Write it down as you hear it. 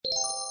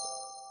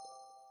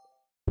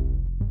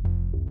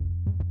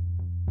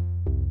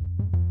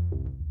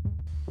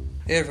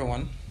Hey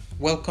everyone,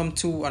 welcome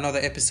to another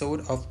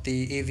episode of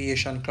the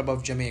Aviation Club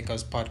of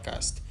Jamaica's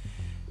podcast.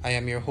 I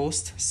am your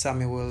host,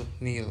 Samuel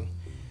Neal.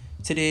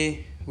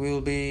 Today, we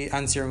will be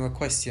answering a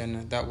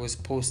question that was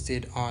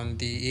posted on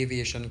the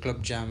Aviation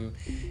Club Jam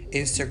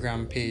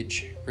Instagram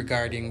page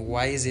regarding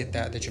why is it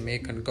that the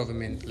Jamaican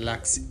government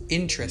lacks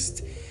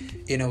interest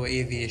in our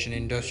aviation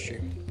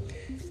industry.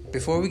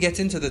 Before we get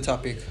into the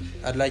topic,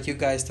 I'd like you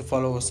guys to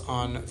follow us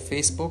on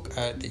Facebook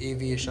at the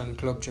Aviation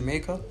Club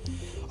Jamaica,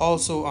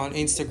 also on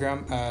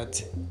Instagram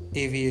at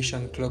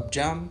Aviation Club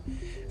Jam,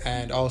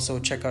 and also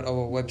check out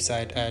our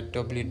website at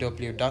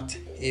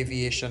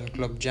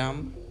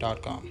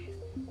www.aviationclubjam.com.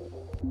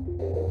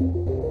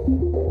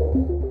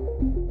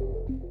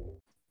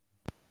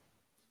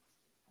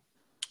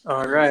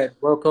 All right,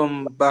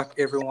 welcome back,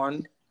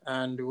 everyone,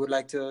 and we would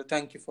like to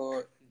thank you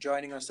for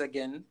joining us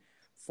again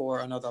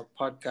for another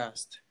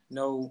podcast.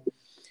 Now,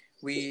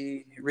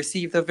 we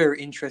received a very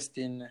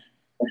interesting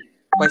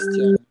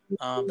question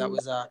that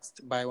was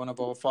asked by one of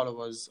our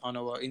followers on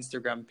our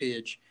Instagram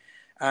page.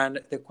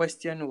 And the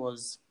question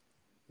was,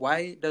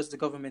 why does the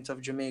government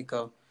of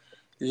Jamaica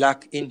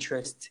lack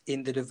interest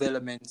in the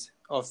development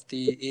of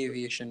the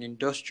aviation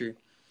industry?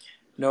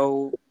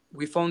 Now,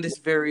 we found this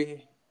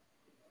very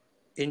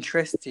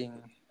interesting,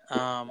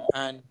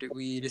 and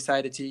we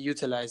decided to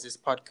utilize this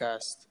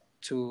podcast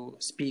to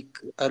speak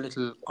a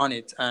little on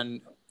it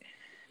and,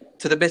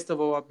 to the best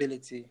of our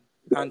ability,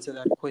 answer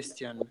that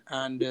question.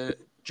 And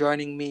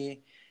joining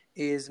me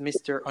is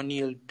Mr.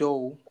 O'Neill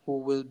Doe, who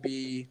will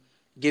be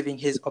giving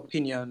his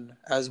opinion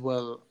as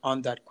well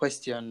on that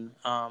question.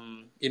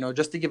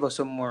 Just to give us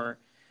some more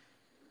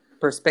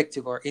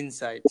perspective or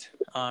insight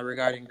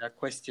regarding that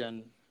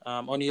question.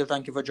 O'Neill,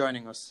 thank you for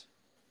joining us.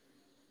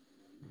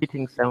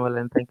 Greetings, Samuel,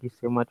 and thank you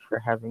so much for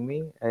having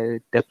me. I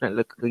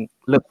definitely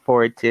look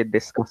forward to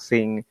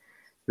discussing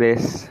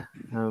this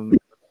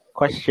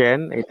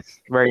question.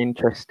 It's very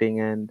interesting,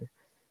 and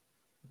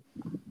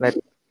let's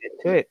get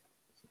to it.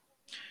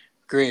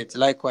 Great.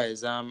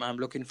 Likewise, I'm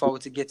looking forward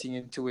to getting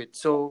into it.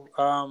 So,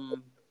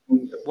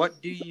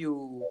 what do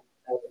you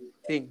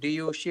think? Do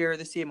you share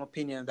the same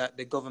opinion that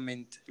the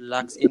government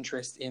lacks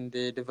interest in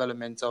the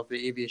development of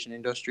the aviation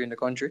industry in the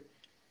country?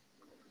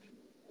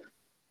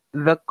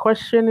 The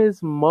question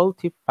is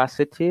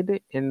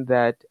multifaceted in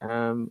that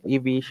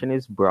aviation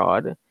is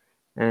broad,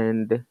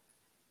 and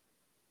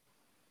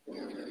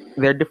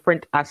there are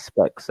different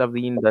aspects of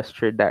the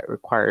industry that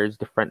requires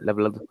different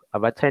levels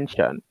of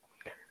attention.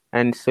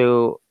 And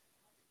so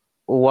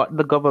what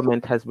the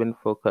government has been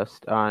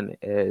focused on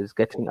is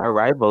getting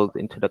arrivals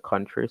into the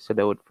country, so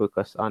they would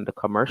focus on the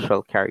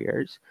commercial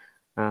carriers.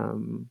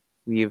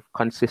 We've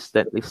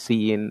consistently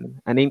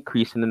seen an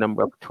increase in the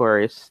number of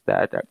tourists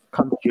that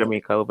come to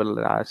Jamaica over the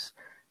last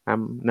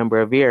number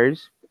of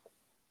years.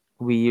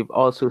 We've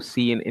also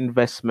seen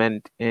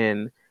investment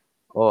in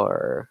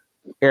or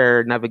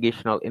air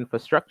navigational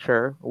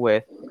infrastructure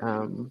with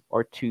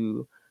or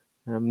two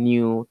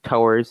new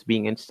towers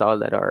being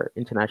installed at our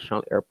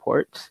international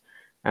airports.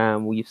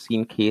 We've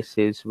seen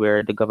cases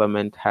where the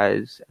government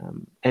has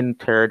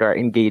entered or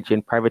engaged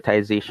in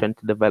privatization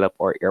to develop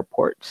our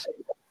airports.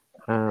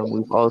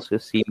 We've also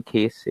seen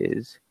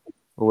cases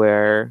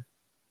where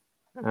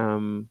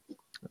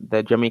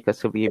the Jamaica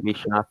Civil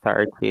Aviation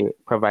Authority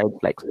provides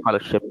like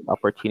scholarship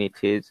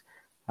opportunities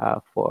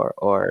for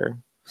our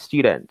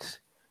students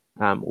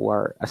who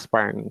are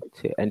aspiring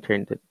to enter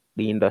into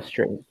the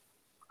industry.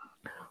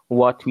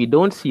 What we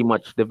don't see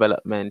much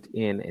development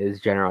in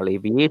is general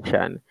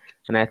aviation.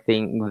 And I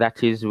think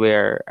that is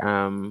where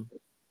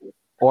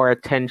our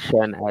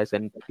attention as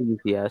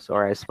enthusiasts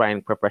or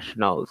aspiring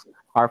professionals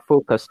are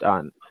focused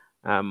on.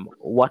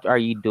 What are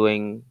you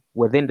doing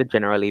within the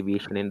general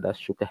aviation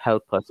industry to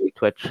help us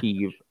to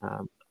achieve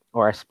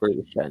our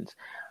aspirations?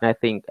 And I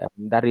think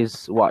that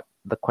is what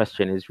the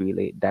question is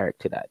really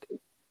directed at.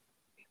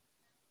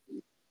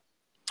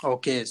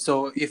 Okay,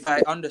 so if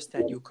I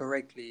understand you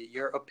correctly,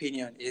 your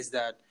opinion is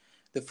that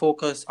the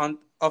focus on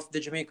of the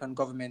Jamaican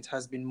government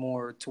has been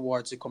more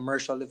towards the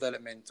commercial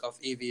development of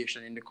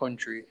aviation in the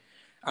country,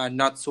 and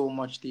not so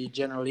much the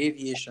general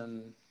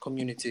aviation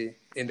community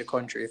in the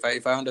country. If I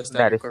understand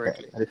That you is correct.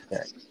 correctly. That is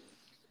correct.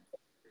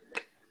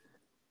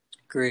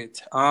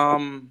 Great.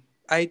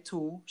 I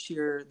too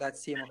share that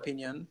same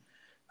opinion,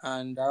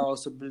 and I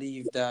also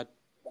believe that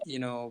you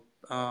know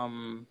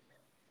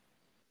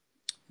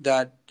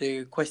that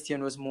the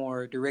question was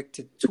more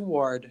directed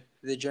toward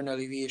the general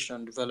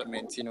aviation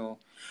development,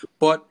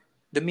 But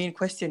the main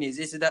question is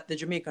it that the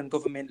Jamaican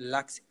government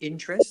lacks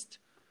interest,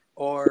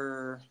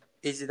 or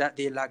is it that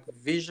they lack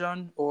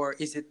vision, or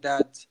is it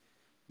that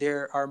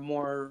there are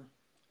more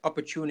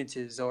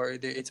opportunities, or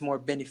it's more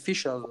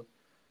beneficial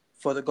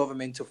for the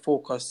government to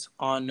focus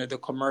on the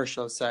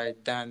commercial side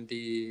than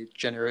the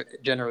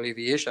general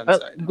aviation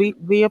Well, side?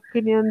 the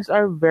opinions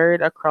are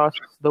varied across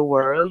the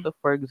world.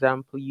 For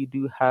example, you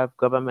do have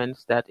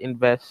governments that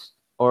invest,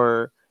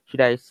 or should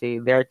I say,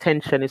 their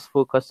attention is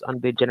focused on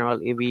the general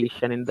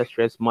aviation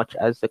industry as much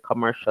as the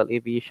commercial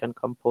aviation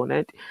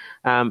component.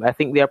 I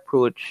think the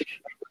approach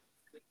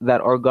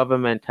that our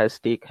government has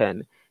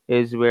taken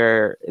is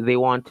where they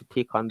want to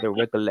take on the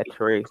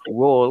regulatory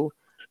role,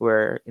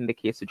 where in the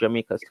case of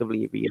Jamaica Civil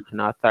Aviation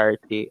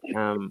Authority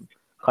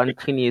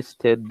continues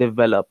to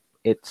develop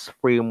its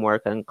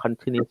framework and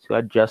continues to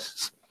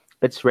adjust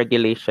its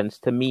regulations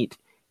to meet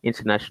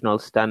international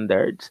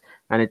standards.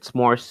 And it's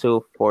more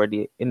so for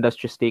the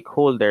industry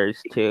stakeholders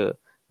to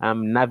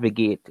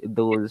navigate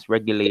those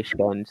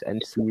regulations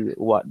and see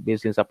what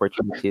business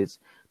opportunities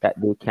that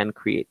they can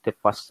create to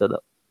foster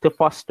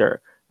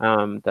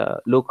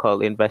the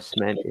local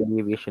investment in the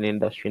aviation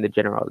industry, in the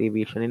general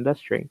aviation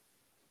industry.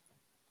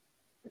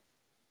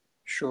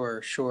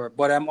 Sure, sure.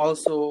 But I'm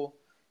also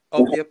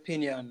of the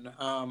opinion,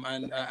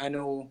 and I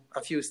know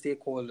a few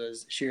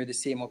stakeholders share the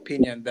same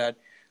opinion, that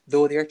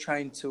though they're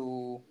trying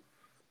to,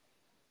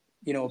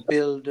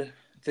 build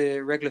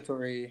the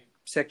regulatory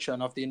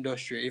section of the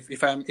industry,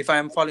 if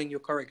I'm following you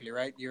correctly,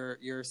 right?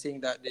 You're saying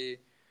that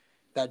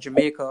that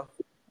Jamaica,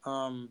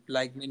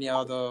 like many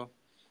other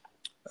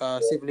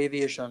civil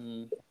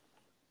aviation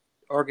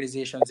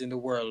organizations in the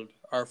world,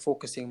 are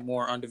focusing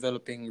more on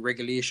developing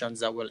regulations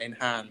that will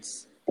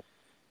enhance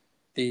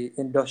the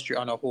industry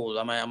on a whole.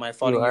 Am I You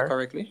following you are?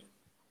 correctly?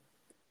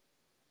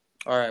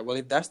 All right. Well,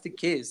 if that's the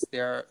case,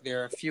 there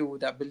are a few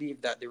that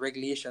believe that the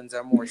regulations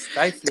are more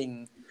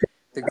stifling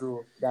the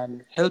growth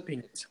than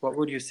helping it. What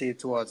would you say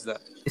towards that?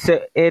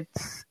 So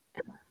it's,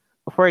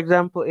 for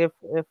example, if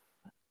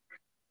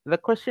the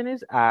question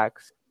is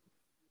asked,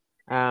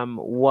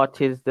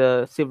 what is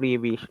the Civil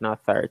Aviation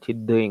Authority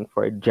doing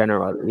for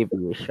general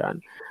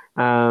aviation?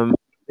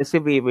 The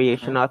Civil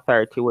Aviation Mhm.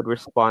 Authority would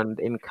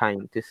respond in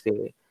kind to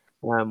say,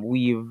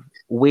 we've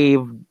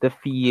waived the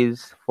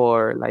fees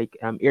for like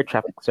air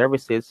traffic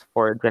services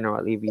for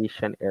general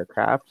aviation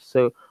aircraft.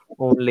 So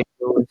only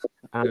those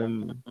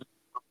um,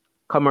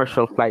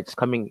 commercial flights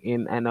coming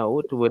in and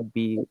out would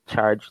be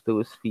charged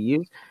those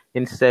fees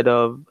instead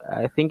of,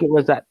 I think it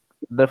was that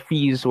the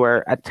fees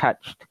were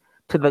attached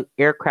to the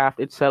aircraft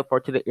itself or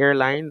to the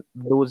airline.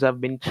 Those have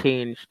been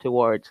changed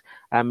towards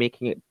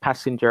making it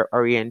passenger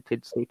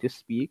oriented, so to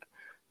speak.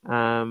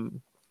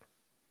 Um,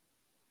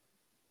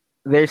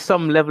 there's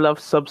some level of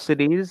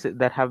subsidies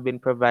that have been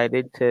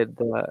provided to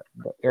the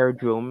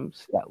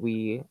airdromes that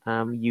we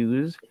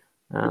use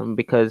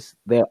because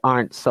they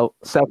aren't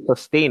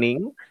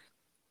self-sustaining,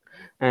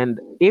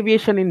 and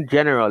aviation in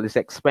general is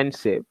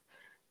expensive.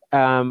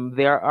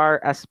 There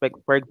are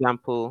aspects, for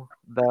example,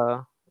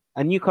 the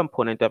a new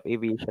component of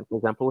aviation, for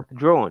example, with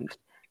drones,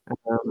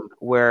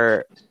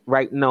 where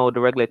right now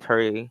the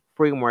regulatory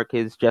framework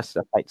is just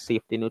a flight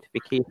safety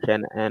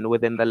notification, and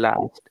within the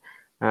last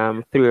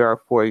 3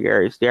 or 4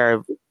 years, there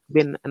have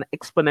been an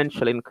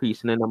exponential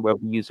increase in the number of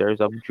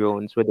users of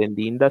drones within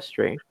the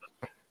industry.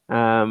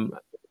 If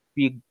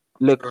you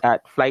look Sure.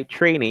 at flight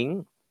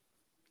training,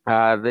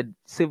 the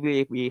Civil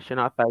Aviation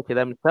Authority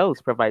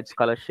themselves provide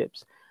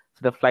scholarships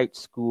to the flight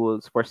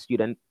schools for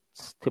students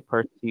to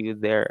pursue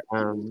their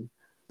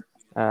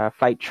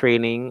flight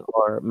training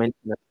or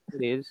maintenance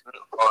studies.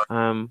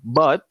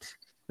 But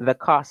the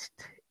cost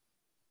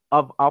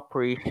of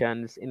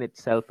operations in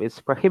itself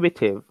is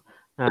prohibitive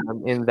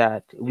in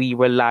that we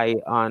rely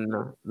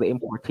on the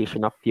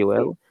importation of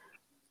fuel.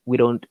 We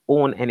don't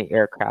own any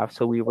aircraft,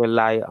 so we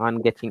rely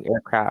on getting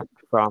aircraft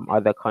from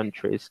other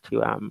countries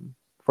to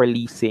for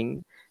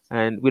leasing,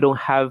 and we don't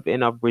have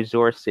enough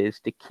resources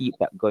to keep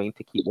that going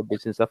to keep the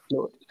business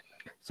afloat.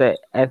 So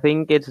I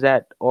think it's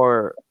that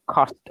our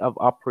cost of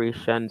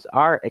operations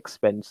are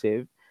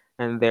expensive,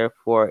 and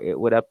therefore it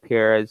would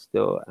appear as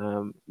though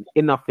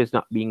enough is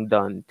not being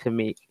done to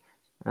make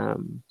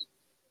um,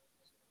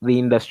 the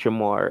industry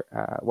more,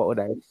 what would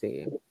I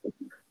say,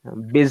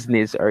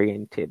 business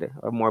oriented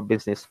or more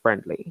business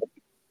friendly.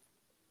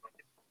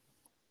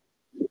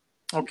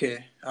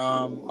 Okay.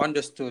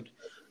 Understood.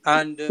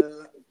 And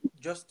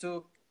just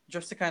to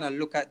just to kind of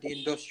look at the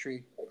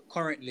industry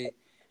currently,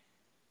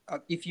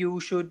 if you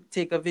should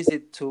take a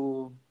visit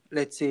to,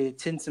 let's say,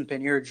 Tinson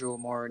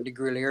Airdrome or the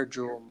Grill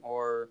Airdrome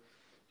or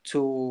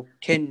to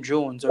Ken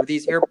Jones or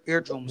these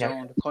airdromes Yeah.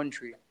 around the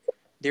country,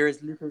 there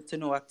is little to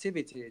no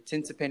activity.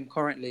 Tinsipen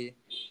currently,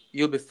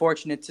 you'll be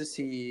fortunate to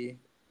see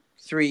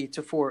 3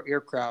 to 4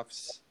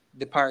 aircrafts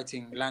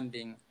departing,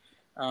 landing.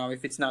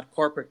 If it's not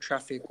corporate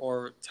traffic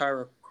or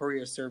Tyra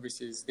courier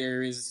services,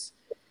 there is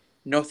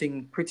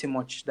nothing pretty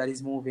much that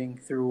is moving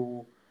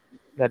through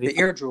That is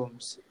the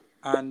airdromes.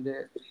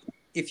 And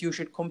if you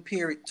should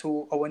compare it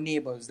to our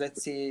neighbors,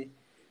 let's say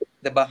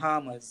the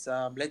Bahamas,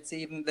 let's say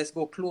even let's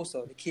go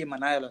closer, the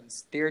Cayman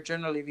Islands, their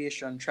general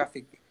aviation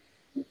traffic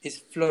is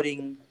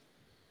flooding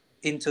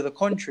into the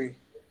country.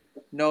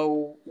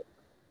 Now,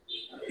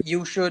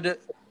 you should,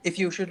 if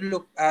you should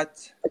look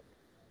at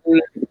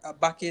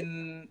back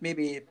in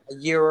maybe a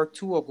year or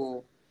two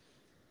ago,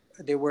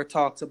 there were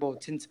talks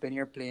about Tinsipen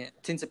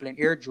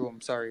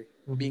Airdrome, sorry,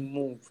 Mhm. being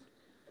moved.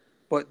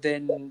 But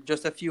then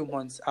just a few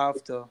months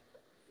after,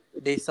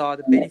 they saw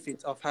the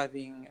benefits of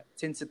having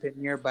Tinsipen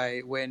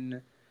nearby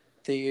when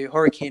the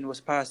hurricane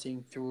was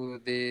passing through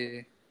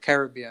the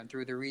Caribbean,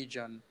 through the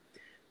region.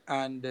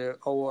 And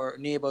our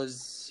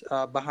neighbors,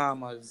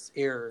 Bahamas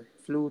Air,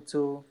 flew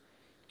to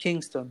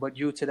Kingston, but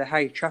due to the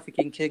high traffic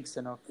in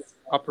Kingston of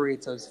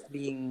operators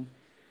fleeing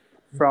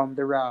from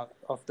the wrath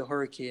of the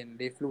hurricane,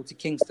 they flew to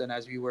Kingston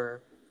as we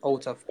were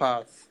out of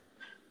path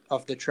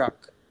of the track.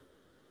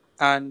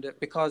 And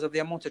because of the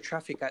amount of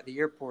traffic at the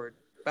airport,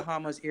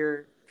 Bahamas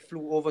Air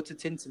flew over to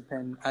Tinson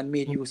Pen and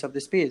made use of the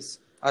space,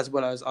 as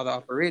well as other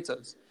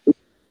operators.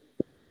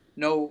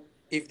 Now,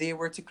 if they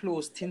were to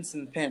close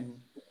Tinson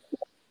Pen,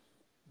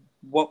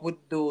 what would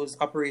those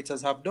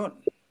operators have done?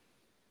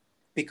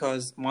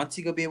 Because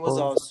Montego Bay was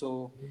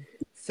also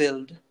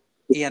filled,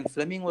 Ian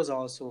Fleming was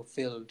also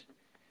filled,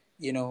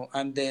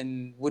 and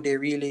then would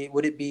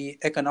it be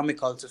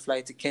economical to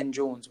fly to Ken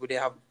Jones? Would they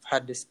have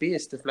had the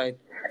space to fly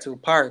to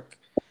park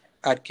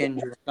at Ken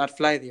Jones? Not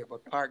fly there,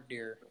 but park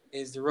there.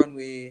 Is the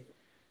runway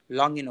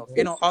long enough?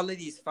 All of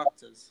these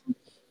factors.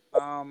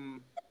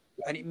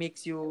 And it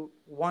makes you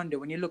wonder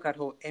when you look at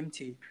how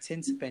empty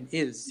Tinson Pen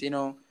is,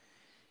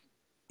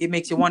 it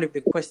makes you wonder if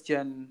the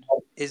question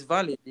is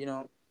valid,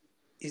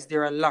 is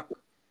there a lack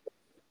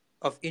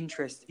of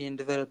interest in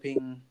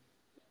developing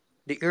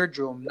the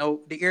airdrome? Now,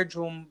 the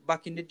airdrome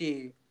back in the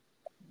day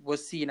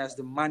was seen as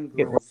the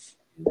mangrove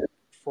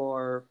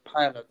for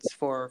pilots,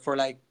 for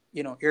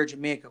Air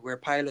Jamaica, where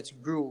pilots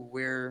grew,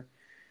 where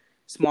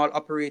small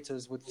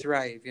operators would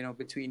thrive.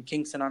 Between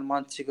Kingston and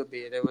Montego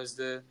Bay, there was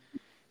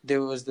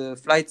the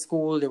flight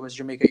school, there was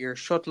Jamaica Air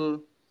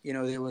Shuttle,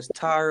 there was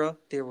Tara,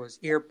 there was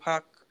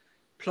Airpac,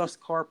 plus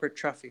corporate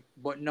traffic.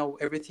 But now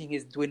everything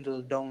is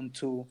dwindled down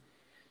to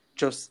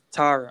just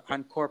Tara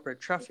and corporate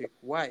traffic.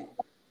 Why?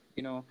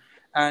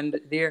 And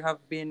there have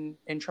been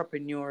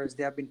entrepreneurs,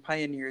 there have been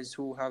pioneers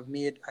who have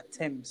made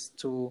attempts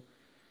to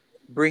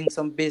bring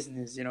some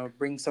business,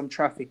 bring some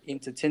traffic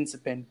into Tinson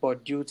Pen,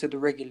 but due to the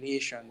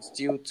regulations,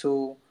 due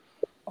to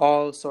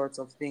all sorts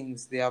of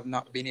things, they have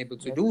not been able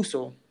to do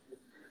so.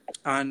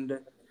 And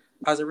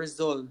as a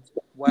result,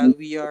 while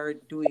we are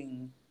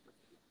doing,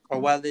 or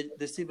while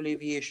the civil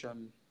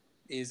aviation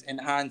is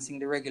enhancing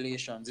the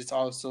regulations, it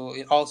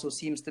also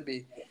seems to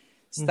be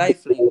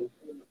stifling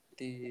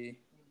the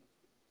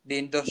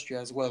industry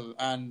as well.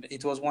 And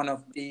it was one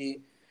of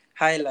the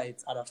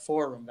highlights at a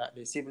forum that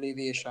the civil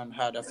aviation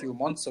had a few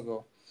months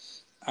ago.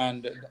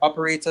 And the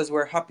operators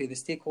were happy, the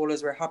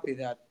stakeholders were happy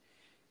that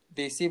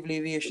the civil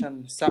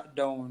aviation sat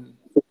down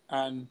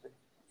and,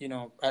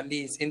 at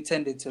least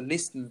intended to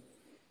listen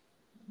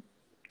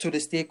to the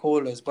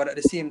stakeholders. But at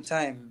the same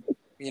time,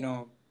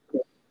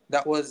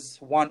 that was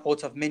one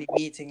out of many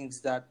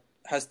meetings that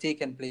has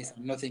taken place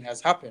and nothing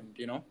has happened,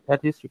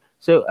 That is true.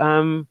 So,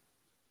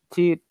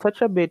 to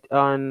touch a bit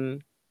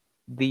on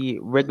the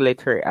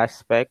regulatory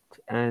aspect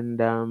and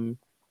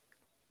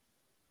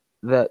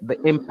the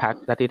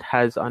impact that it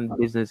has on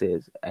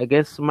businesses, I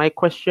guess my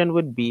question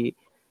would be,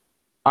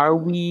 are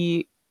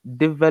we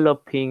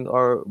developing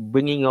or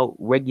bringing out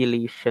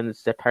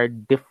regulations that are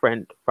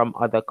different from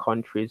other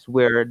countries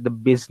where the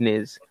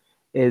business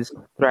is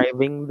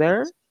thriving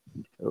there?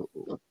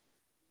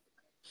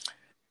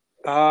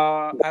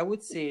 I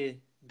would say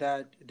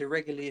that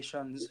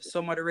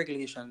some of the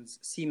regulations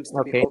seems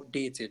to be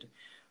outdated.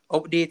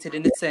 Outdated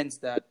in the sense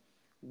that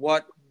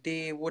what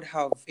they would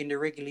have in the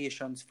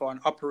regulations for an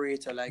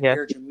operator like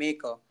Air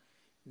Jamaica,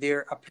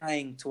 they're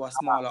applying to a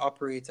smaller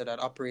operator that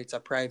operates a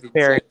private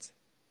jet.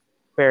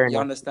 Fair You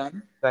enough.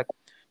 understand? Exactly.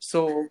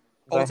 So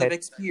out of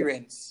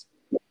experience,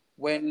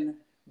 when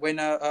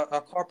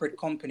a corporate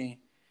company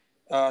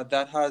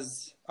that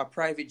has a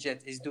private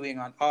jet is doing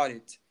an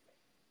audit,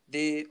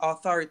 the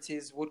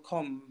authorities would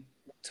come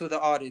to the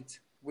audit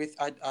with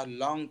a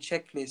long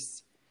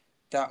checklist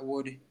that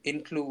would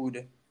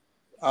include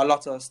a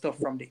lot of stuff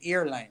from the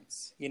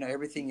airlines.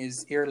 Everything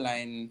is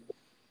airline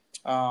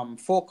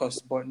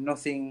focused, but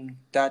nothing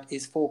that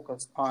is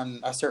focused on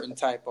a certain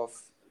type of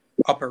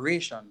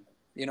operation.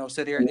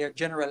 So they're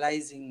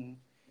generalizing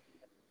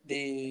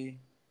the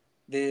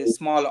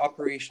small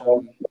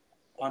operation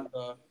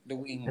under the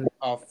wing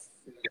of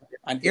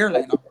an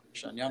airline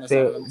operation. You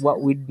understand what I'm saying?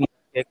 What we need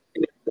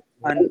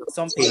and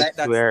something like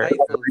that where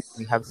stifles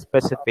we have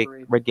specific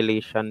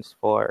regulations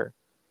for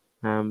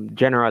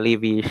general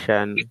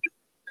aviation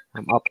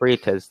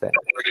operators then.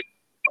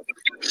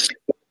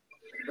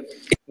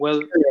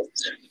 Well,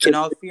 in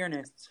all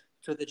fairness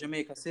to the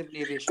Jamaica Civil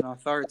Aviation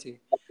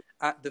Authority,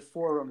 at the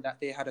forum that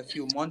they had a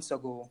few months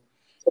ago,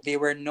 they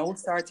were now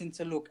starting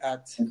to look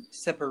at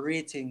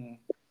separating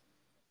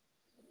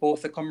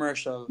both the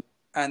commercial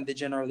and the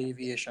general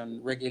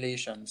aviation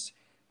regulations.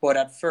 But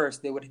at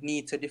first, they would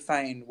need to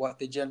define what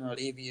the general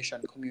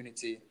aviation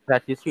community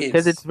That is true,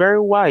 because it's very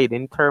wide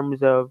in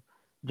terms of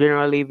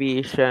general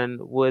aviation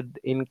would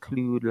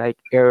include like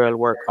aerial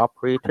work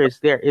operators.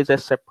 There is a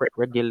separate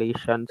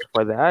regulations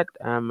for that,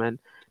 and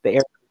the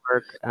aerial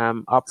work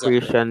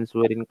operations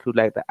would include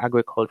like the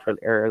agricultural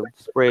aerial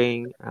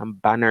spraying,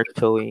 banner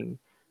towing,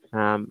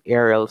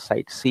 aerial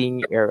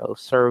sightseeing, aerial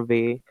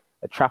survey,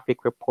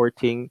 traffic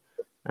reporting.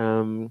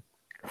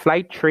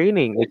 Flight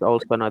training is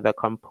also another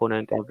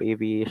component of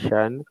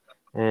aviation,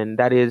 and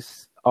that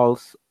is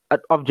also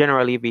of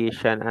general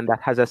aviation, and that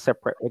has a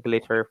separate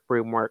regulatory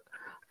framework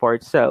for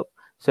itself.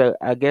 So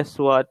I guess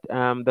what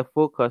the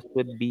focus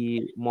would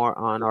be more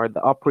on, or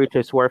the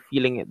operators who are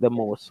feeling it the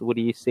most, would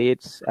you say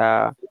it's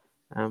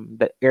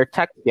the air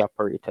taxi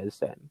operators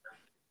then?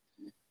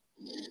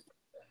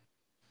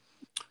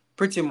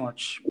 Pretty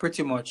much,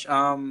 pretty much.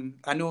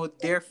 I know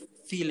they're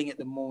feeling it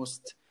the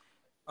most,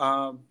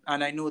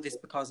 and I know this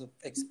because of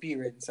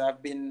experience.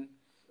 I've been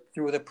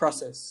through the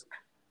process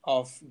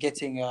of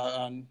getting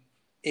an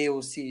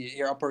AOC,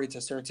 Air Operator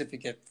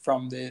Certificate,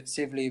 from the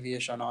Civil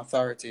Aviation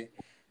Authority,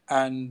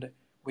 and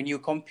when you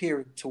compare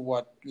it to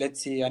what,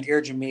 let's say, an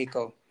Air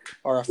Jamaica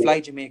or a Fly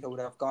Jamaica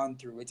would have gone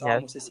through, it's Yes.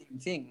 almost the same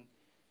thing.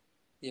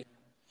 You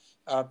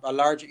know, a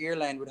large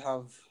airline would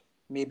have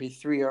maybe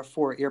 3 or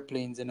 4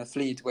 airplanes in a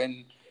fleet,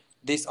 when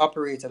this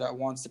operator that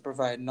wants to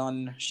provide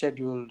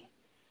non-scheduled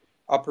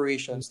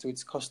operations to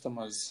its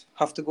customers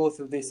have to go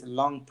through this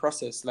long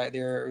process like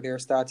they're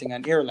starting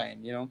an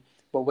airline, you know.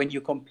 But when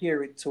you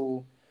compare it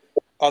to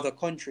other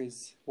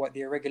countries, what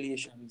their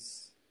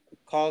regulations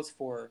calls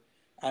for,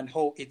 and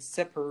how it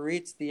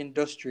separates the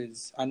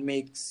industries and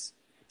makes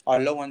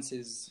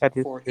allowances That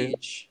is for true.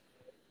 each,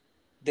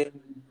 then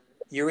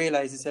you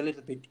realize it's a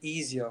little bit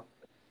easier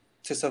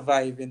to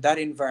survive in that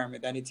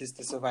environment than it is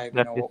to survive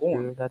in That is our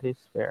own. true. That is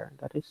fair.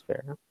 That is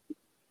fair.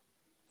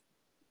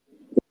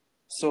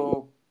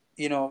 So,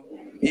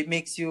 it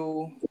makes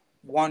you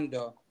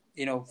wonder,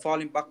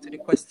 falling back to the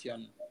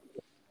question,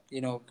 you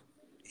know,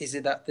 is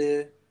it that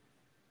the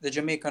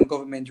Jamaican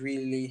government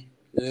really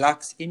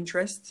lacks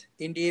interest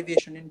in the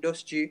aviation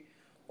industry,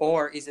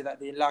 or is it that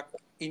they lack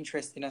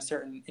interest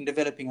in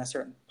developing a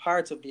certain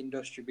part of the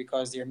industry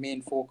because their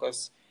main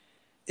focus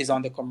is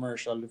on the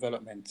commercial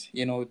development?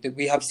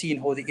 We have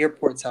seen how the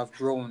airports have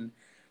grown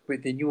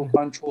with the new Mhm.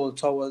 control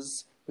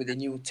towers, with the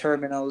new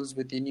terminals,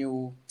 with the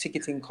new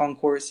ticketing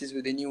concourses,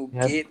 with the new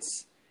Yes.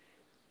 gates.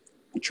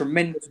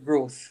 Tremendous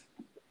growth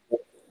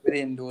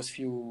within those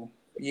few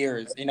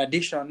years. In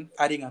addition,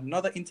 adding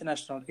another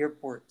international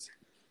airport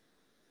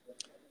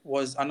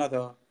was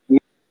another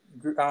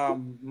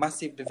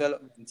massive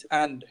development.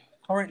 And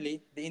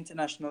currently, the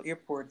international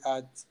airport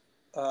at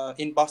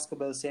in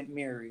Boscobel, St.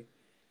 Mary,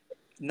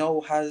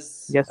 now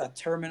has Yes. a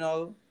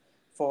terminal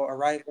for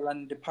arrival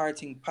and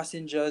departing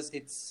passengers.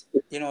 This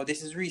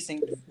is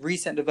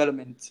recent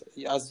development,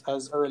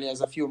 as early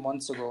as a few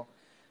months ago,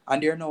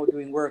 and they're now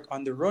doing work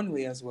on the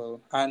runway as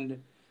well.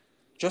 And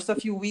just a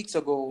few weeks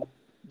ago,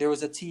 there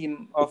was a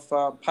team of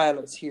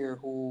pilots here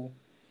who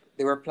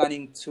they were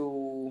planning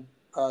to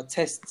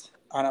test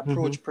an Hmm.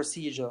 approach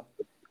procedure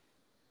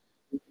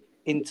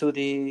into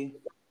the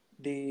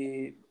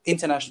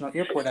international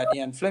airport at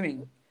Ian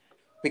Fleming,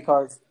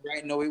 because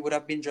right now it would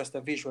have been just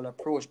a visual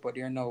approach, but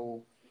they're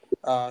now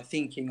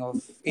thinking of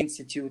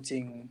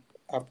instituting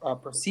a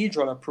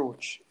procedural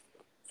approach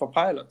for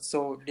pilots.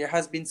 So there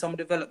has been some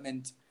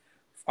development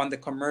on the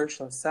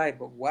commercial side,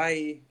 but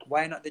why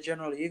not the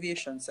general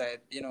aviation side?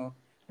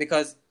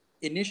 Because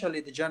initially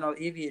the general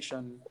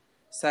aviation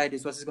side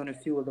is what is going to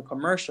fuel the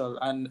commercial,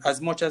 and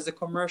as much as the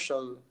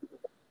commercial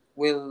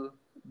will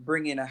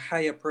bring in a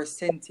higher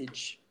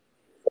percentage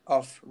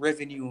of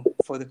revenue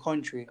for the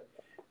country,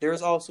 there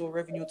is also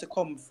revenue to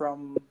come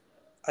from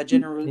a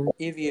general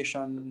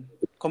aviation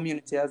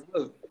community as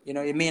well.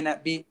 It may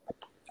not be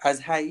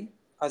as high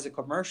as a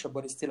commercial,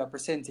 but it's still a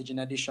percentage in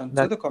addition to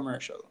That the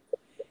commercial,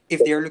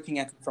 if they're looking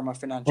at it from a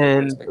financial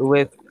and perspective,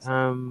 with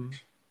that is.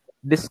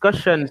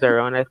 discussions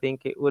around, I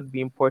think it would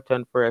be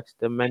important for us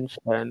to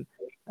mention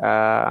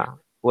uh,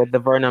 with the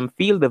Vernon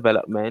Field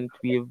development,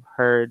 we've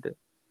heard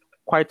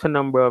quite a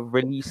number of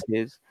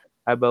releases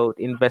about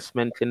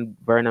investment in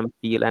Vernon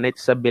Field and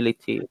its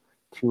ability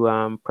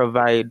to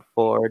provide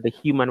for the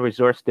human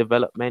resource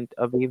development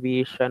of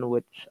aviation,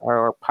 which are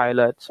our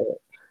pilots,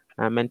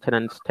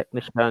 maintenance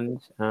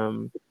technicians,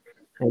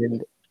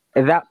 and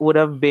that would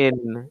have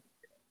been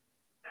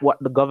what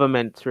the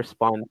government's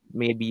response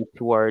may be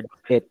towards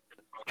it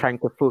trying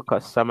to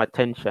focus some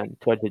attention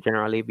towards the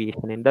general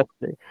aviation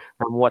industry.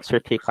 What's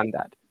your take on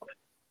that?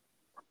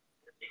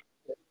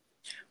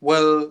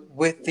 Well,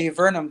 with the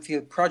Vernon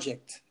Field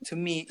project, to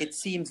me, it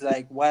seems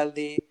like while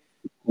they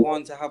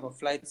want to have a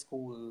flight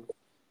school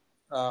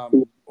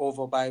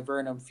over by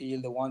Vernon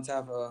Field, they want to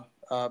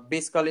have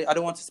basically, I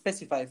don't want to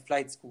specify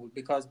flight school,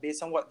 because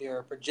based on what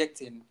they're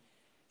projecting,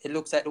 it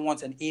looks like they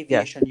want an Yes.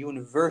 aviation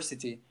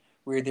university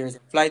where there's a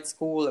flight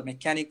school, a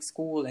mechanic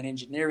school, an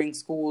engineering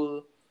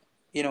school,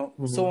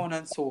 so Hmm. on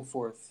and so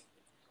forth.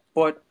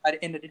 But at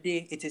the end of the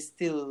day, it is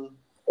still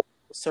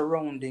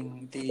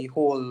surrounding the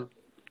whole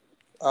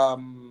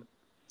um,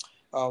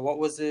 what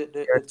was the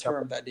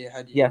term that they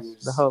had Yes, the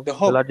used? hub, The the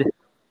hub, logistics.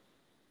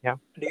 Yeah.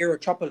 the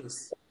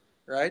Aerotropolis,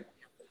 right?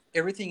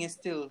 Everything is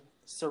still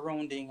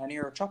surrounding an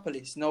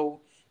Aerotropolis. Now,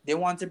 they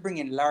want to bring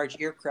in large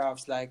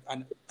aircrafts like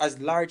as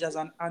large as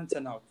an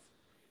Antonov.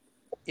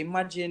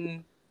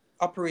 Imagine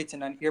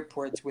operating an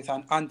airport with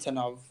an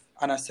Antonov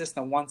and a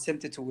Cessna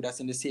 172 that's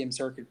in the same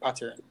circuit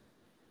pattern.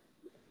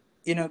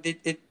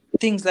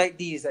 Things like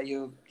these that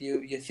you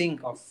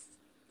think of.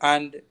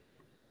 And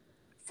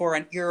for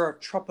an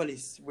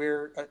aerotropolis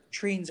where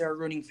trains are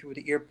running through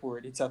the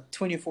airport. It's a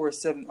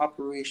 24/7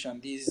 operation.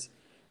 These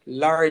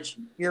large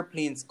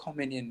airplanes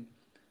coming in.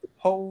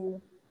 How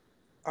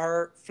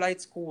are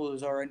flight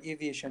schools or an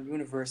aviation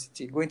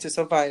university going to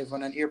survive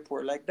on an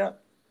airport like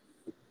that?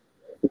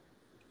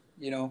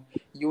 You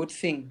would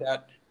think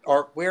that,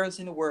 or where else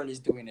in the world is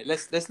doing it?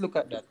 Let's look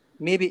at that.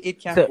 Maybe it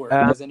can So, work.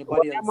 Has what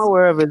anybody I'm else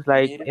aware of is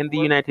like made it in the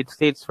work? United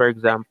States, for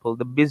example,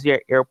 the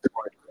busier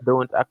airports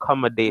don't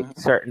accommodate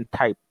Mhm. certain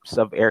types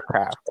of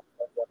aircraft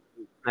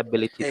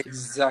ability to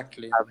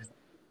Exactly. have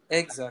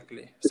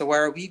Exactly. So why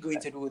are we going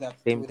to do that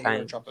same through the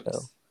time. So,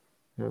 Aerotropolis?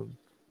 um,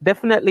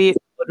 definitely it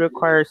would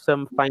require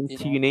some fine You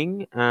know,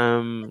 tuning.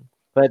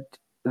 But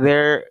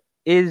there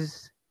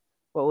is,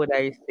 what would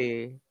I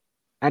say,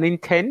 an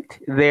intent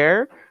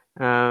there.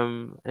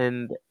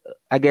 And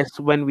I guess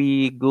when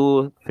we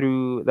go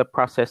through the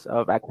process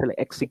of actually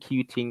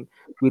executing,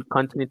 we'd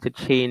continue to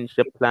change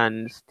the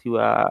plans to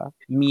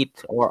meet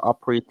our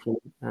operating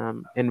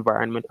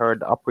environment or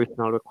the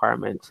operational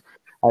requirements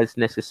as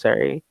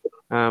necessary.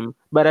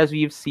 But as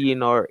we've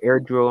seen, our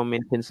airdrome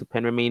in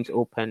Principen remains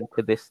open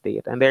to this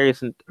date, and there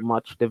isn't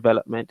much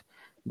development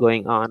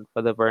going on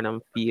for the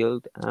Vernam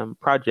Field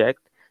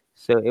project.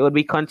 So it would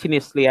be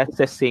continuously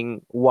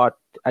assessing what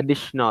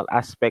additional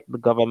aspect the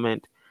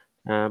government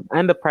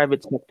and the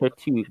private sector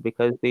too,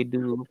 because they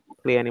do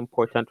play an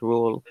important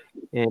role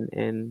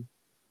in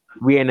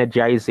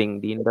re-energizing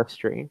the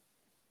industry.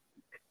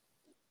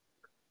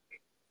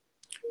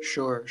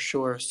 sure,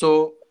 sure.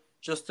 So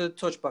just to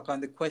touch back on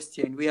the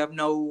question, we have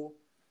now,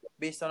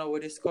 based on our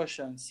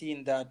discussion,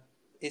 seen that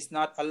it's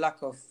not a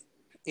lack of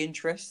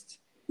interest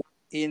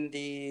in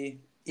the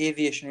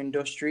aviation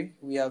industry.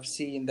 We have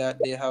seen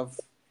that they have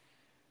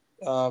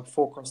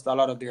focused a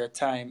lot of their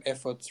time,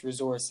 efforts,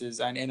 resources,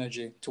 and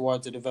energy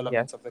towards the Yes.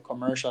 development of the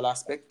commercial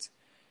aspect,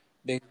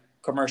 the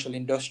commercial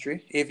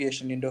industry,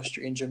 aviation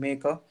industry in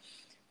Jamaica.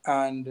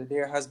 And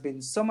there has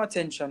been some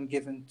attention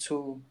given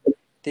to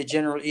the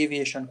general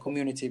aviation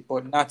community,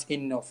 but not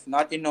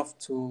enough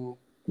to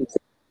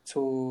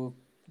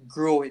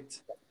grow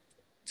it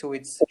to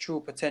its true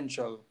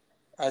potential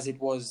as it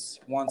was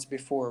once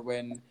before,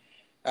 when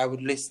I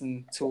would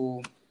listen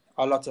to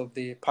a lot of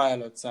the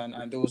pilots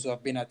and those who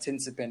have been at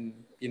Tinsipen,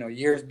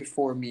 years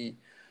before me,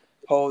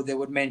 how they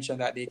would mention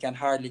that they can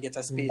hardly get a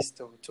Mm. space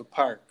to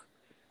park.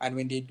 And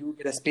when they do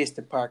get a space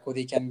to park, or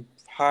they can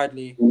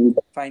hardly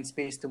find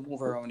space to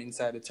move around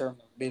inside the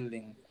terminal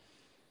building.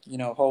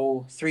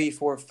 How three,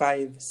 four,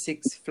 five,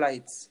 six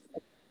flights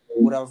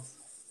would have,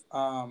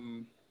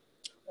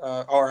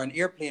 or an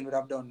airplane would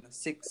have done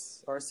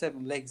 6 or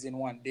 7 legs in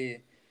one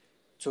day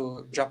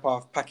to drop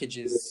off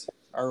packages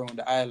around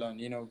the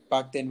island.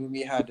 Back then when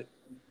we had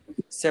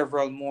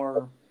several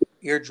more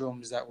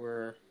airdromes that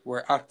were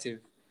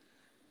active,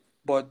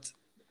 but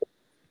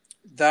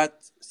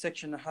that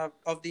section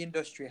of the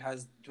industry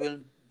has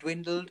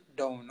dwindled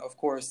down, of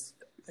course,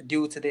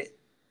 due to the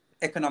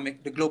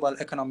global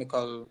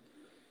economical,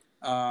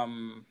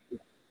 um,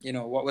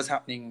 what was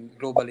happening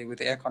globally with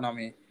the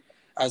economy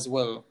as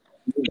well.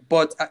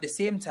 But at the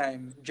same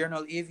time,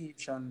 general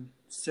aviation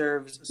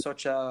serves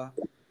such a,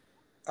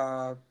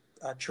 a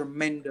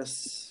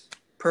tremendous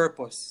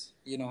purpose,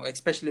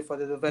 especially for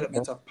the Yes.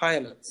 development of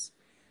pilots,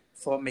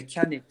 for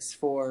mechanics,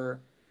 for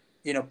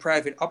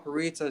private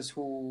operators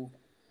who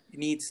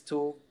needs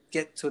to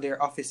get to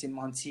their office in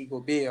Montego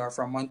Bay, or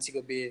from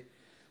Montego Bay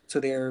to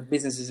their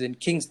businesses in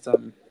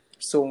Kingston,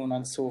 so on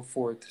and so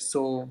forth.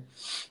 So,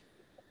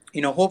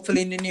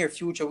 hopefully in the near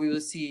future we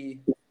will see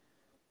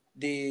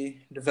the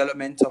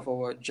development of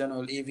our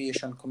general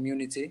aviation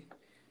community.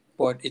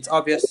 But it's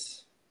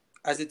obvious,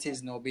 as it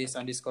is now, based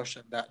on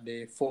discussion, that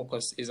the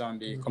focus is on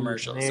the Indeed,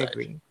 commercial I side.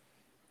 agree.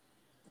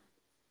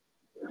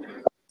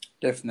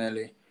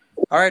 Definitely.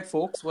 All right,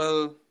 folks.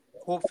 Well,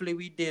 hopefully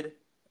we did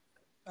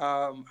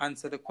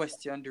answer the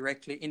question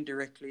directly,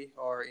 indirectly,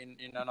 or in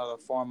another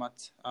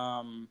format.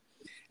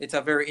 It's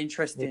a very It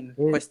interesting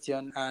is.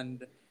 question,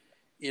 and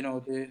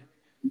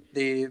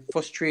the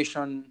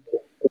frustration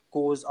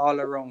goes all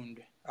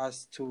around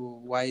as to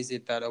why is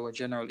it that our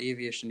general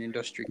aviation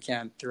industry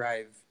can't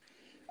thrive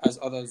as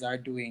others are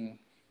doing,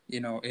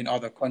 in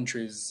other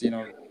countries,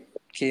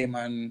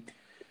 Cayman,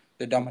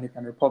 the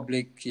Dominican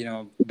Republic,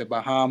 the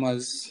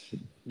Bahamas,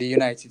 the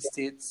United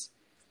States.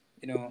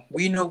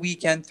 We know we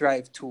can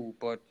thrive too,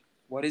 but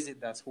what is it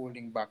that's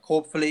holding back?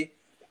 Hopefully,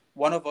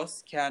 one of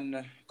us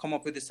can come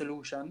up with a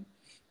solution.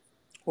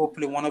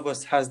 Hopefully, one of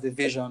us has the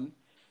vision.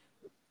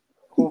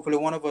 Hopefully,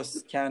 one of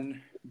us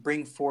can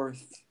bring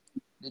forth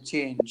the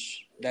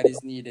change that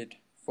is needed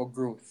for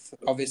growth.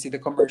 Obviously, the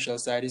commercial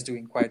side is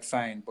doing quite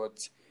fine,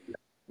 but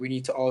we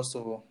need to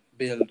also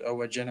build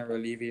our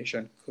general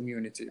aviation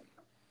community.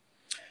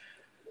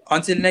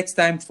 Until next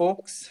time,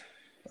 folks,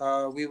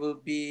 we will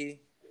be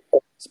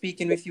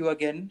speaking with you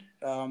again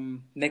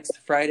next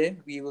Friday.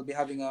 We will be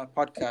having a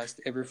podcast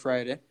every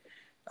Friday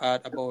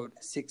at about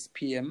 6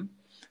 p.m.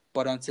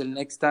 But until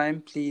next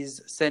time,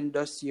 please send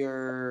us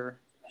your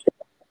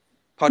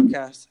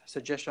podcast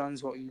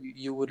suggestions, what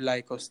you would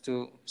like us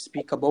to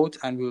speak about,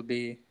 and we'll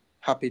be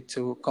happy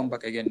to come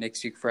back again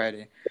next week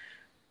Friday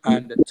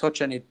and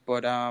touch on it.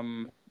 But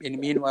in the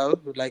meanwhile,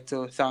 we'd like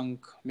to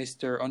thank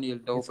Mr. O'Neill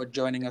Doe for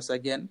joining us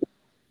again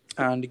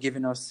and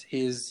giving us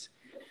his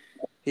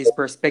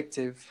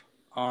perspective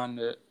on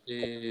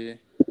the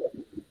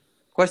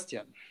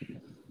question.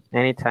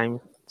 Anytime,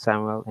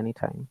 Samuel,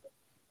 anytime.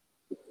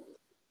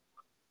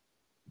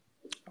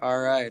 All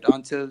right.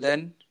 Until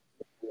then,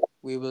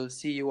 we will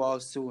see you all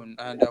soon.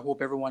 And I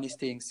hope everyone is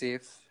staying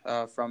safe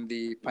from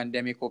the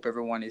pandemic. Hope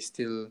everyone is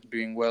still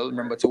doing well.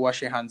 Remember to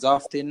wash your hands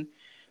often,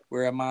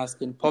 wear a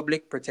mask in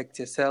public, protect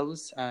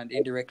yourselves, and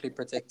indirectly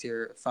protect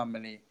your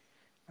family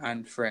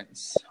and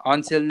friends.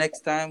 Until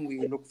next time,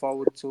 we look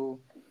forward to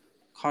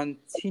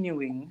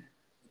continuing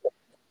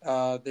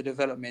the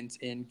development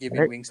in giving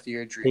Right. wings to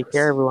your dreams. Take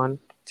care, everyone.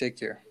 Take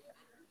care.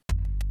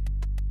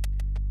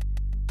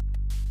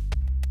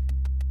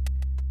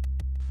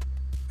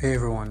 Hey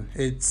everyone,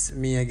 it's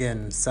me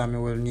again,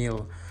 Samuel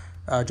Neal.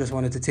 I just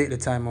wanted to take the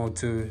time out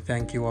to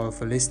thank you all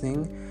for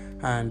listening,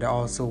 and I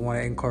also want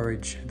to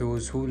encourage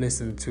those who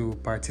listen to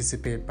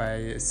participate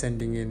by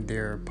sending in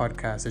their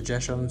podcast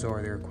suggestions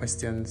or their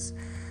questions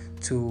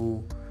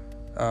to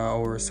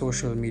our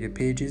social media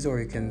pages, or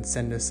you can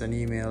send us an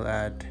email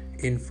at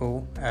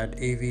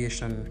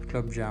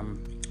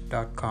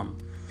info@aviationclubjam.com.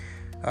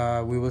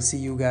 We will see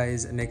you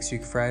guys next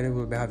week Friday.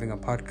 We'll be having a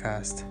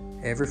podcast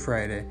every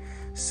Friday,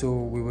 so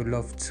we would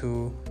love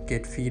to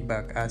get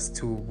feedback as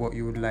to what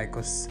you would like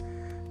us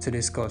to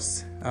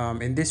discuss.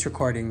 In this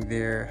recording,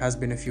 there has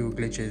been a few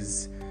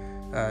glitches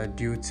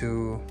due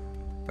to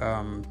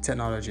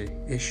technology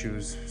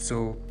issues,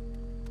 so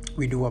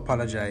we do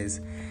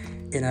apologize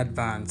in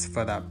advance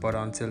for that. But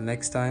until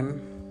next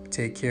time,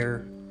 take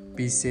care,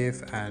 be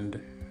safe, and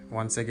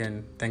once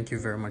again, thank you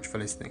very much for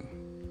listening.